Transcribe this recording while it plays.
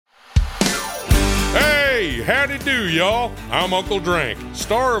howdy do, y'all. I'm Uncle Drank,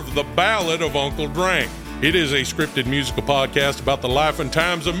 star of The Ballad of Uncle Drank. It is a scripted musical podcast about the life and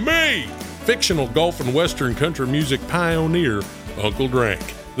times of me, fictional golf and western country music pioneer, Uncle Drank.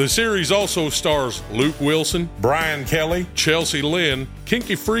 The series also stars Luke Wilson, Brian Kelly, Chelsea Lynn,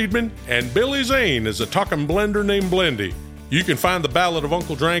 Kinky Friedman, and Billy Zane as a talking blender named Blendy. You can find The Ballad of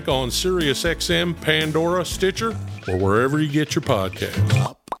Uncle Drank on SiriusXM, Pandora, Stitcher, or wherever you get your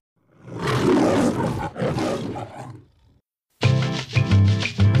podcasts.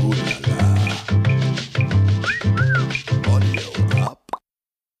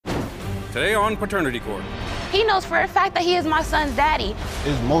 Today on Paternity Court. He knows for a fact that he is my son's daddy.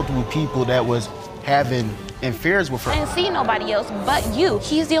 There's multiple people that was having affairs with her. I didn't see nobody else but you.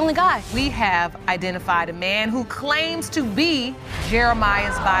 He's the only guy. We have identified a man who claims to be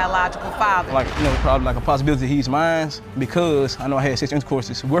Jeremiah's biological father. Probably like a possibility he's mine because I know I had sex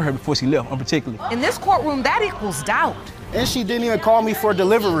intercourses with her before she left, particularly. In this courtroom, that equals doubt. And she didn't even call me for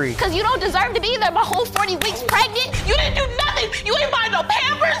delivery. Because you don't deserve to be there my whole 40 weeks pregnant. You didn't do nothing. You ain't buy no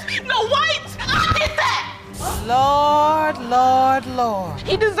Pampers, no wipes. I did that. Lord, Lord, Lord.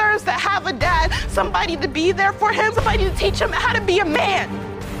 He deserves to have a dad, somebody to be there for him, somebody to teach him how to be a man.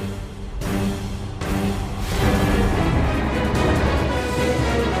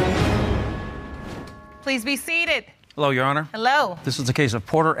 Please be seated. Hello, Your Honor. Hello. This is the case of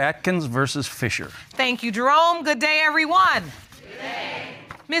Porter Atkins versus Fisher. Thank you, Jerome. Good day, everyone. Good day.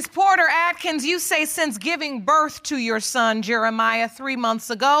 Ms. Porter Atkins, you say since giving birth to your son, Jeremiah, 3 months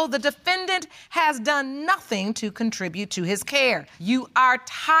ago, the defendant has done nothing to contribute to his care. You are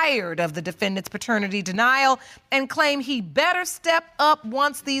tired of the defendant's paternity denial and claim he better step up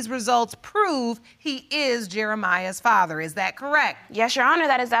once these results prove he is Jeremiah's father. Is that correct? Yes, Your Honor,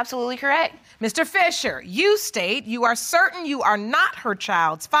 that is absolutely correct. Mr. Fisher, you state you are certain you are not her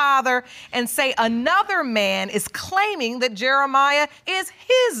child's father and say another man is claiming that Jeremiah is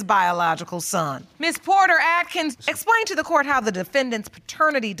his biological son. Ms. Porter Atkins, explain to the court how the defendant's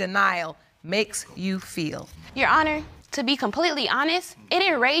paternity denial makes you feel. Your Honor, to be completely honest, it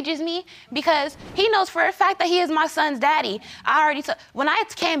enrages me because he knows for a fact that he is my son's daddy. When I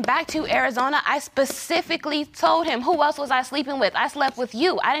came back to Arizona, I specifically told him, who else was I sleeping with? I slept with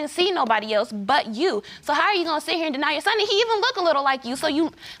you. I didn't see nobody else but you. So how are you gonna sit here and deny your son? And he even look a little like you, so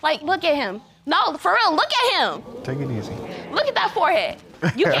you, look at him. No, for real, look at him. Take it easy. Look at that forehead.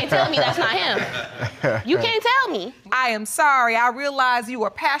 You can't tell me that's not him. You can't tell me. I am sorry. I realize you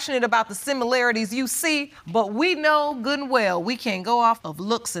are passionate about the similarities you see, but we know good and well we can't go off of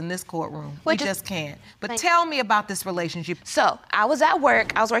looks in this courtroom. We just can't. But tell me about this relationship. So, I was at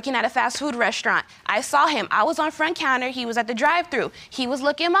work. I was working at a fast food restaurant. I saw him. I was on front counter. He was at the drive-thru. He was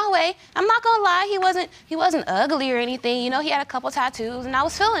looking my way. I'm not gonna lie, he wasn't ugly or anything. You know, he had a couple tattoos, and I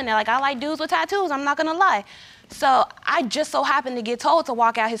was feeling it. I like dudes with tattoos. I'm not gonna lie. So I just so happened to get told to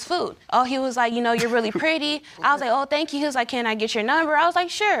walk out his food. Oh, he was like, you're really pretty. I was like, oh, thank you. He was like, can I get your number? I was like,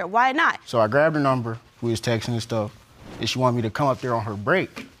 sure, why not? So I grabbed her number. We was texting and stuff. And she wanted me to come up there on her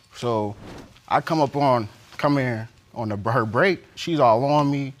break. So I come here on her break. She's all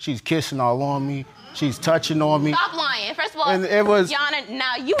on me. She's kissing all on me. She's touching on me. Stop lying. First of all, and it was, Yana,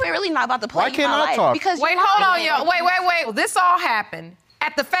 now you were really not about to play. Why can't I talk? Because wait, hold on, y'all. Wait. This all happened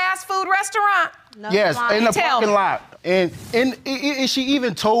at the fast food restaurant? No, yes, in the parking lot. And she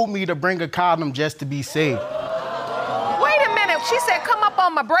even told me to bring a condom just to be safe. Wait a minute. She said, come up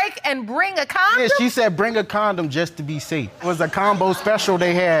on my break and bring a condom? Yeah, she said, bring a condom just to be safe. It was a combo special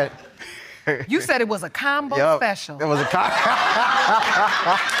they had. You said it was a combo special. It was a combo.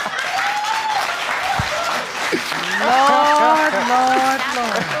 Lord.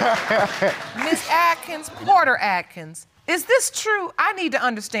 Miss Atkins, Porter Atkins, is this true? I need to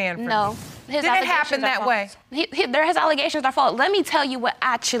understand from No. you. Did it happen that way? His allegations are false. Let me tell you what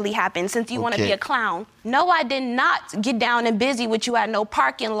actually happened since you want to be a clown. No, I did not get down and busy with you at no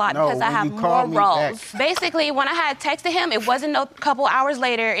parking lot because I have more roles. Basically, when I had texted him, it wasn't a couple hours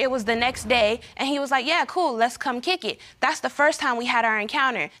later. It was the next day. And he was like, yeah, cool, let's come kick it. That's the first time we had our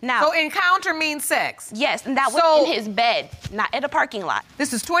encounter. Now, so encounter means sex? Yes, and that was in his bed, not at a parking lot.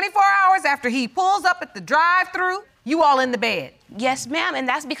 This is 24 hours after he pulls up at the drive-thru. You all in the bed? Yes, ma'am, and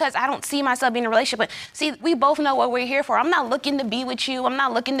that's because I don't see myself being in a relationship. But see, we both know what we're here for. I'm not looking to be with you. I'm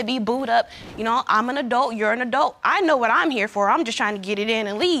not looking to be booed up. I'm an adult, you're an adult. I know what I'm here for. I'm just trying to get it in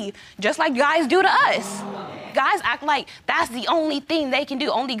and leave, just like guys do to us. Guys act like that's the only thing they can do.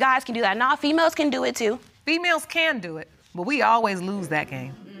 Only guys can do that. Nah, females can do it too. Females can do it, but we always lose that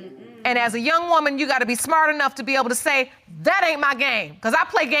game. And as a young woman, you gotta be smart enough to be able to say, that ain't my game, because I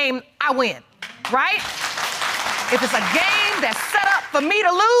play game, I win, right? If it's a game that's set up for me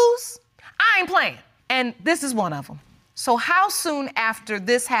to lose, I ain't playing. And this is one of them. So how soon after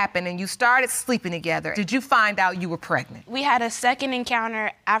this happened and you started sleeping together did you find out you were pregnant? We had a second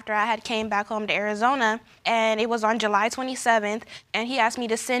encounter after I had came back home to Arizona, and it was on July 27th, and he asked me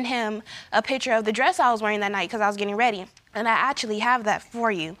to send him a picture of the dress I was wearing that night because I was getting ready. And I actually have that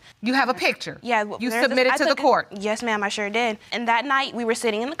for you. You have a picture? Yeah. You submitted to the court? Yes, ma'am, I sure did. And that night, we were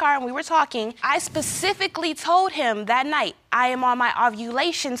sitting in the car and we were talking. I specifically told him that night, I am on my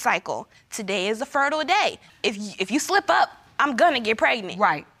ovulation cycle. Today is a fertile day. If you slip up, I'm gonna get pregnant.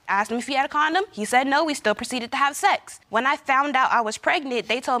 Right. I asked him if he had a condom. He said no. We still proceeded to have sex. When I found out I was pregnant,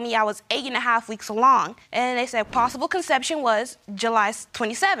 they told me I was 8.5 weeks along. And they said possible conception was July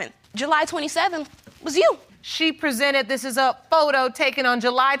 27th. July 27th was you. She presented, this is a photo taken on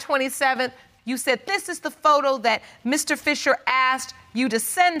July 27th. You said this is the photo that Mr. Fisher asked you to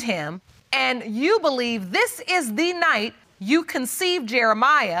send him, and you believe this is the night you conceived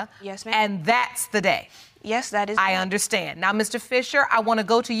Jeremiah. Yes, ma'am. And that's the day. Yes, that is. I understand. Now, Mr. Fisher, I want to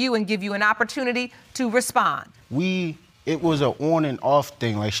go to you and give you an opportunity to respond. It was an on and off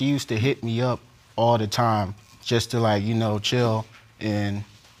thing. Like, she used to hit me up all the time just to, like, chill and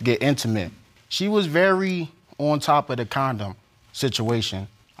get intimate. She was very on top of the condom situation.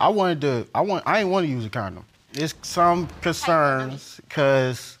 I didn't want to use a condom. There's some concerns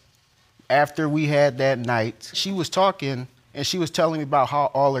because after we had that night, she was talking and she was telling me about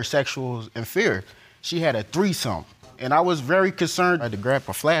how all her sexuals inferior. She had a threesome, and I was very concerned. I had to grab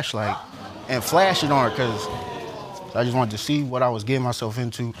a flashlight and flash it on her because I just wanted to see what I was getting myself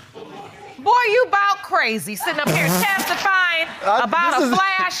into. Boy, you about crazy, sitting up here testifying about a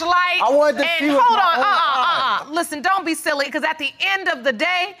flashlight. I wanted to see what hold on, Listen, don't be silly, because at the end of the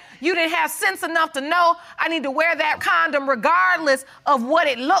day, you didn't have sense enough to know I need to wear that condom regardless of what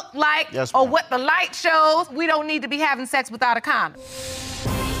it looked like or what the light shows. We don't need to be having sex without a condom.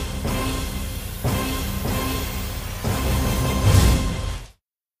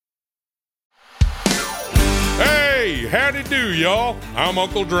 Hey, howdy do, y'all. I'm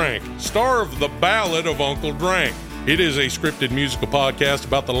Uncle Drank, star of The Ballad of Uncle Drank. It is a scripted musical podcast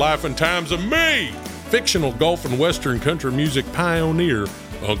about the life and times of me, fictional golf and western country music pioneer,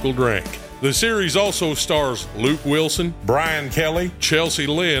 Uncle Drank. The series also stars Luke Wilson, Brian Kelly, Chelsea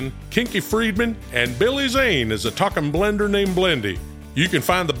Lynn, Kinky Friedman, and Billy Zane as a talking blender named Blendy. You can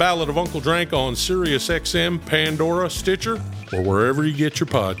find The Ballad of Uncle Drank on SiriusXM, Pandora, Stitcher, or wherever you get your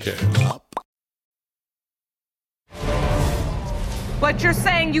podcasts. But you're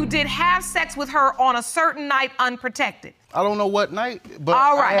saying you did have sex with her on a certain night unprotected. I don't know what night, but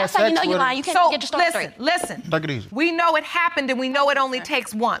all right. That's how you know you're lying. You can't get your story straight. Listen. Take it easy. We know it happened and we know it only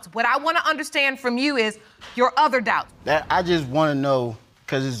takes once. What I want to understand from you is your other doubts. That I just want to know,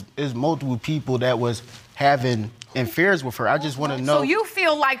 because it's multiple people that was having affairs with her. I just want to know. So you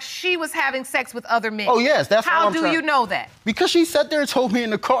feel like she was having sex with other men? Oh, yes. That's how do you know that? Because she sat there and told me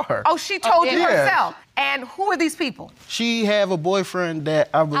in the car. Oh, she told you yeah. herself. And who are these people? She have a boyfriend that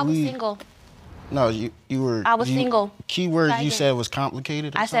I believe. I was single. No, you were. I was single. Keywords you said was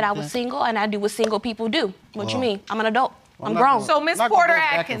complicated. I said I was single, and I do what single people do. What you mean? I'm an adult. I'm grown. So, Miss Porter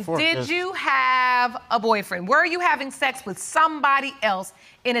Atkins, did you have a boyfriend? Were you having sex with somebody else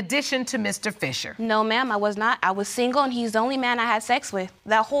in addition to Mr. Fisher? No, ma'am, I was not. I was single, and he's the only man I had sex with.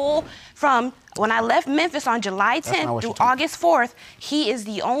 From when I left Memphis on July 10th through August 4th, he is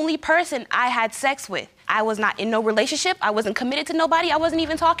the only person I had sex with. I was not in no relationship. I wasn't committed to nobody. I wasn't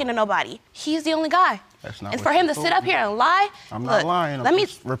even talking to nobody. He's the only guy. That's not and what for him you to sit up here and lie, I'm not lying. Let me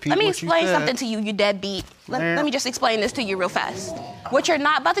repeat explain something to you, you deadbeat. Let me just explain this to you real fast. What you're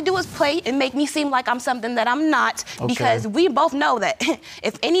not about to do is play and make me seem like I'm something that I'm not, because we both know that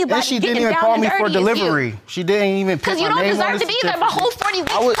if anybody and she didn't even call me for delivery. She didn't even put my name on the Because you don't deserve to be there. My whole 40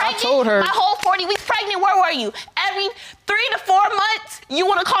 weeks pregnant. I told her. My whole 40 weeks pregnant. Where were you? Every 3 to 4 months, you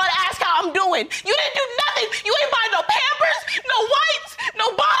want to call and ask how I'm doing. You didn't do nothing. You ain't buy no Pampers, no wipes, no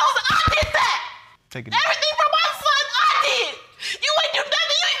bottles. I did that. Everything for my son, I did. You ain't do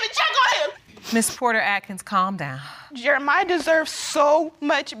nothing. You even check on him. Miss Porter Atkins, calm down. Jeremiah deserves so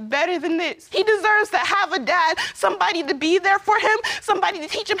much better than this. He deserves to have a dad, somebody to be there for him, somebody to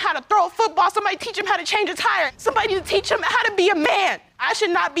teach him how to throw a football, somebody to teach him how to change a tire, somebody to teach him how to be a man. I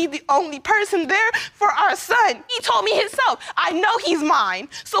should not be the only person there for our son. He told me himself, I know he's mine.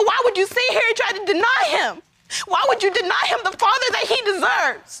 So why would you sit here and try to deny him? Why would you deny him the father that he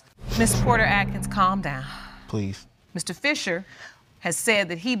deserves? Miss Porter Atkins, calm down. Please. Mr. Fisher has said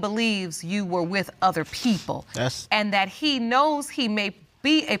that he believes you were with other people. And that he knows he may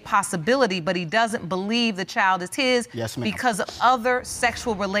be a possibility, but he doesn't believe the child is his because of other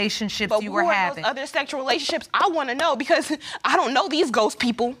sexual relationships you were having. Those other sexual relationships? I want to know, because I don't know these ghost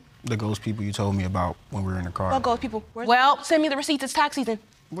people. The ghost people you told me about when we were in the car. What ghost people? Well, send me the receipts. It's tax season.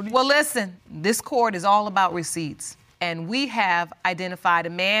 Well, listen, this court is all about receipts. And we have identified a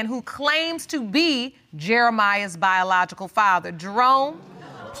man who claims to be Jeremiah's biological father. Jerome,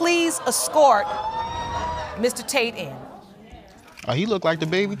 please escort Mr. Tate in. Oh, he looked like the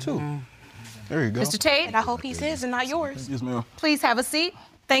baby, too. There you go. Mr. Tate, And I hope he's his and not yours. Yes, ma'am. please have a seat.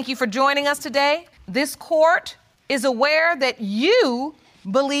 Thank you for joining us today. This court is aware that you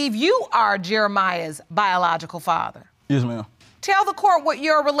believe you are Jeremiah's biological father. Yes, ma'am. Tell the court what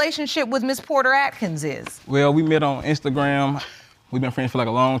your relationship with Miss Porter Atkins is. Well, we met on Instagram. We've been friends for like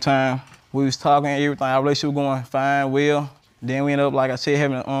a long time. We was talking and everything. Our relationship was going fine, well. Then we ended up, like I said,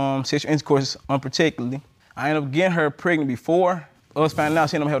 having sexual intercourse unprotectedly. I ended up getting her pregnant before us finding out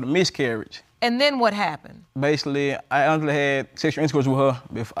she ended up having a miscarriage. And then what happened? Basically, I honestly had sexual intercourse with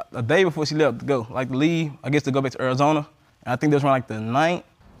her a day before she left to go, like to leave, I guess to go back to Arizona. And I think that was around like the 9th.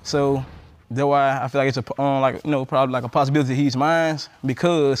 So that's why I feel like it's probably like a possibility he's mine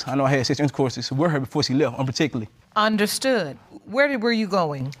because I know I had sexual intercourse with her before she left, unprotectedly. Understood. Where were you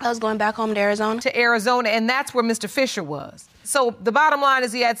going? I was going back home to Arizona. To Arizona, and that's where Mr. Fisher was. So the bottom line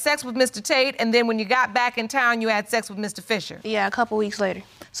is you had sex with Mr. Tate, and then when you got back in town, you had sex with Mr. Fisher. Yeah, a couple weeks later.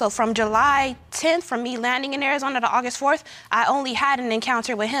 So from July 10th, from me landing in Arizona to August 4th, I only had an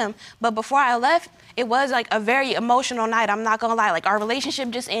encounter with him. But before I left, it was like a very emotional night. I'm not gonna lie. Like our relationship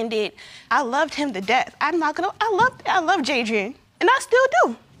just ended. I loved him to death. I love Jadrian, and I still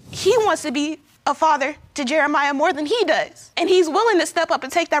do. He wants to be a father to Jeremiah more than he does. And he's willing to step up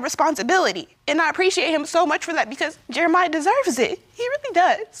and take that responsibility. And I appreciate him so much for that because Jeremiah deserves it. He really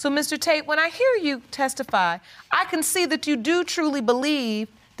does. So, Mr. Tate, when I hear you testify, I can see that you do truly believe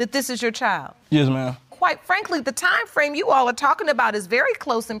that this is your child. Yes, ma'am. Quite frankly, the time frame you all are talking about is very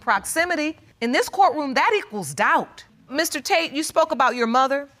close in proximity. In this courtroom, that equals doubt. Mr. Tate, you spoke about your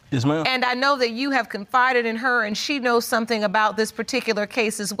mother. Yes, ma'am. And I know that you have confided in her and she knows something about this particular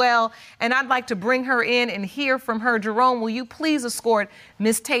case as well. And I'd like to bring her in and hear from her. Jerome, will you please escort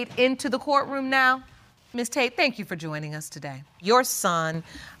Ms. Tate into the courtroom now? Ms. Tate, thank you for joining us today. Your son,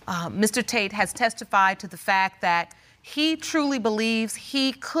 Mr. Tate, has testified to the fact that he truly believes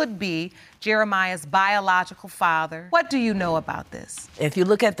he could be Jeremiah's biological father. What do you know about this? If you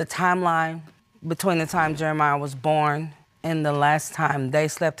look at the timeline between the time Jeremiah was born and the last time they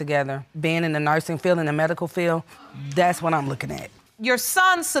slept together, being in the nursing field, in the medical field, that's what I'm looking at. Your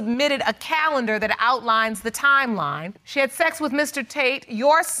son submitted a calendar that outlines the timeline. She had sex with Mr. Tate,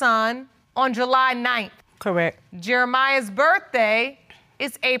 your son, on July 9th. Correct. Jeremiah's birthday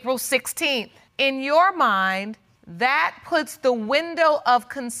is April 16th. In your mind, that puts the window of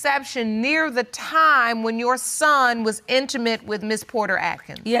conception near the time when your son was intimate with Miss Porter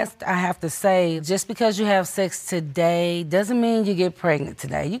Atkins. Yes, I have to say, just because you have sex today doesn't mean you get pregnant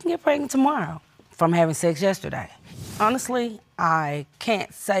today. You can get pregnant tomorrow from having sex yesterday. Honestly, I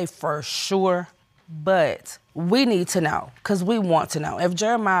can't say for sure, but we need to know, because we want to know. If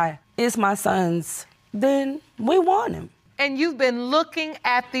Jeremiah is my son's, then we want him. And you've been looking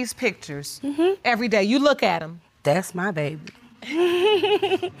at these pictures every day. You look at them. That's my baby.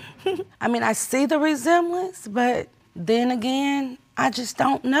 I mean, I see the resemblance, but then again, I just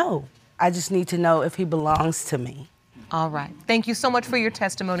don't know. I just need to know if he belongs to me. All right. Thank you so much for your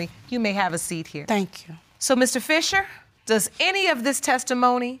testimony. You may have a seat here. Thank you. So, Mr. Fisher, does any of this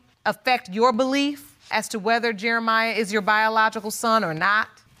testimony affect your belief as to whether Jeremiah is your biological son or not?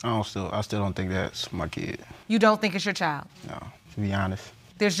 I still don't think that's my kid. You don't think it's your child? No, to be honest.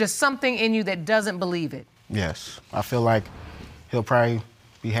 There's just something in you that doesn't believe it. Yes, I feel like he'll probably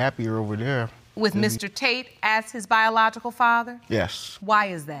be happier over there. With Mr. Tate as his biological father? Yes. Why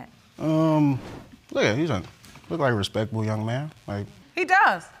is that? Look at he's look like a respectable young man. Like He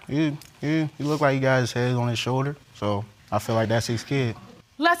does. he look like he got his head on his shoulder. So I feel like that's his kid.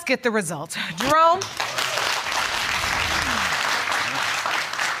 Let's get the results. Jerome?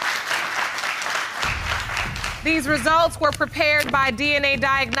 These results were prepared by DNA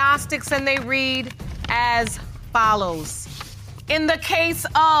Diagnostics and they read as follows. In the case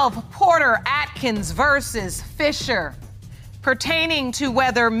of Porter Atkins versus Fisher, pertaining to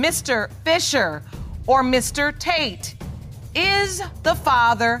whether Mr. Fisher or Mr. Tate is the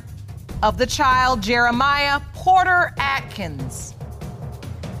father of the child Jeremiah Porter Atkins.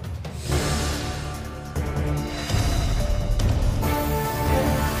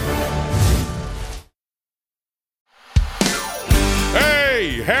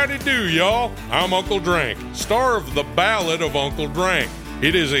 Hey, howdy do, y'all. I'm Uncle Drank, star of The Ballad of Uncle Drank.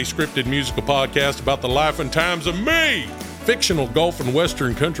 It is a scripted musical podcast about the life and times of me, fictional golf and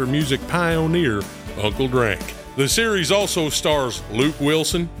western country music pioneer, Uncle Drank. The series also stars Luke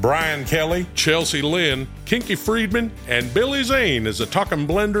Wilson, Brian Kelly, Chelsea Lynn, Kinky Friedman, and Billy Zane as a talking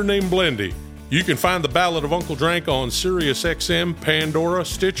blender named Blendy. You can find The Ballad of Uncle Drank on SiriusXM, Pandora,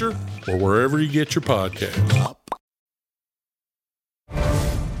 Stitcher, or wherever you get your podcasts.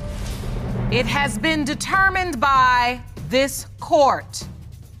 It has been determined by this court.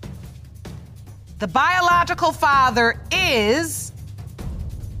 The biological father is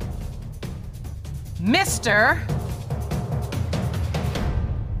Mr.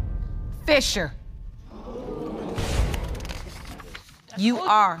 Fisher. You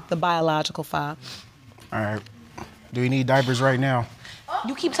are the biological father. All right. Do we need diapers right now?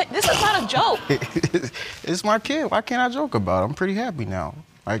 You keep saying, this is not a joke. It's my kid. Why can't I joke about it? I'm pretty happy now.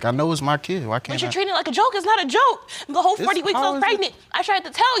 Like, I know it's my kid. Why can't But you're treating it like a joke. It's not a joke. The whole 40 weeks I was pregnant. I tried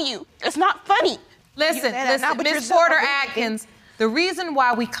to tell you. It's not funny. Listen, Ms. Porter Atkins, the reason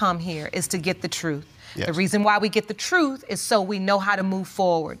why we come here is to get the truth. Yes. The reason why we get the truth is so we know how to move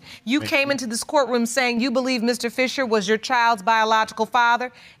forward. You came into this courtroom saying you believe Mr. Fisher was your child's biological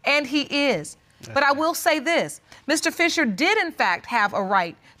father, and he is. But I will say this, Mr. Fisher did in fact have a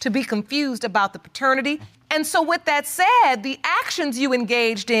right to be confused about the paternity. And so with that said, the actions you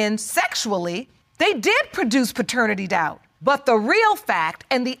engaged in sexually, they did produce paternity doubt. But the real fact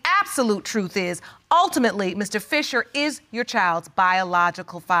and the absolute truth is, ultimately, Mr. Fisher is your child's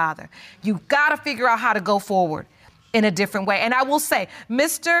biological father. You've got to figure out how to go forward in a different way. And I will say,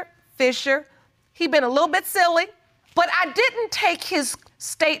 Mr. Fisher, he's been a little bit silly, but I didn't take his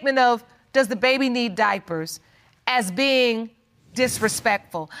statement of, does the baby need diapers, as being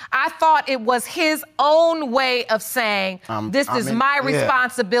disrespectful. I thought it was his own way of saying, this is my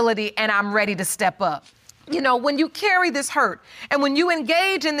responsibility and I'm ready to step up. You know, when you carry this hurt and when you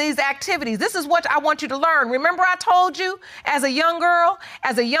engage in these activities, this is what I want you to learn. Remember I told you as a young girl,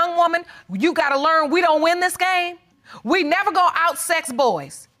 as a young woman, you got to learn we don't win this game. We never go out-sex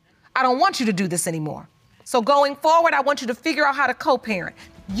boys. I don't want you to do this anymore. So going forward, I want you to figure out how to co-parent.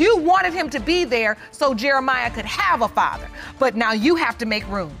 You wanted him to be there so Jeremiah could have a father, but now you have to make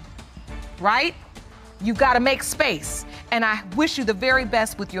room, right? You got to make space. And I wish you the very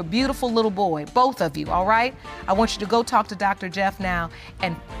best with your beautiful little boy, both of you, all right? I want you to go talk to Dr. Jeff now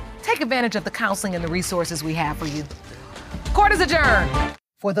and take advantage of the counseling and the resources we have for you. Court is adjourned.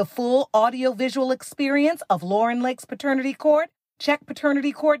 For the full audio-visual experience of Lauren Lake's Paternity Court, check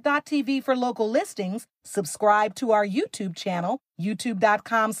paternitycourt.tv for local listings, subscribe to our YouTube channel,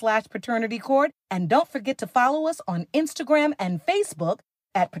 youtube.com/paternitycourt, and don't forget to follow us on Instagram and Facebook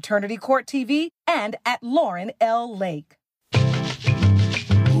at Paternity Court TV and at Lauren L. Lake.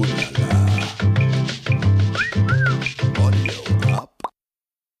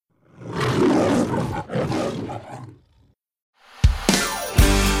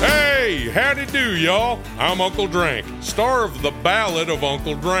 Hey, howdy do, y'all. I'm Uncle Drank, star of The Ballad of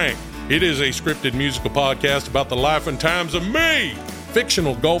Uncle Drank. It is a scripted musical podcast about the life and times of me,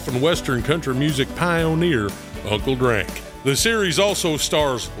 fictional golf and western country music pioneer, Uncle Drank. The series also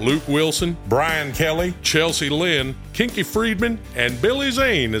stars Luke Wilson, Brian Kelly, Chelsea Lynn, Kinky Friedman, and Billy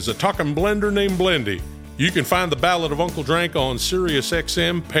Zane as a talking blender named Blendy. You can find The Ballad of Uncle Drank on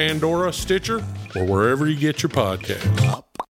SiriusXM, Pandora, Stitcher, or wherever you get your podcasts.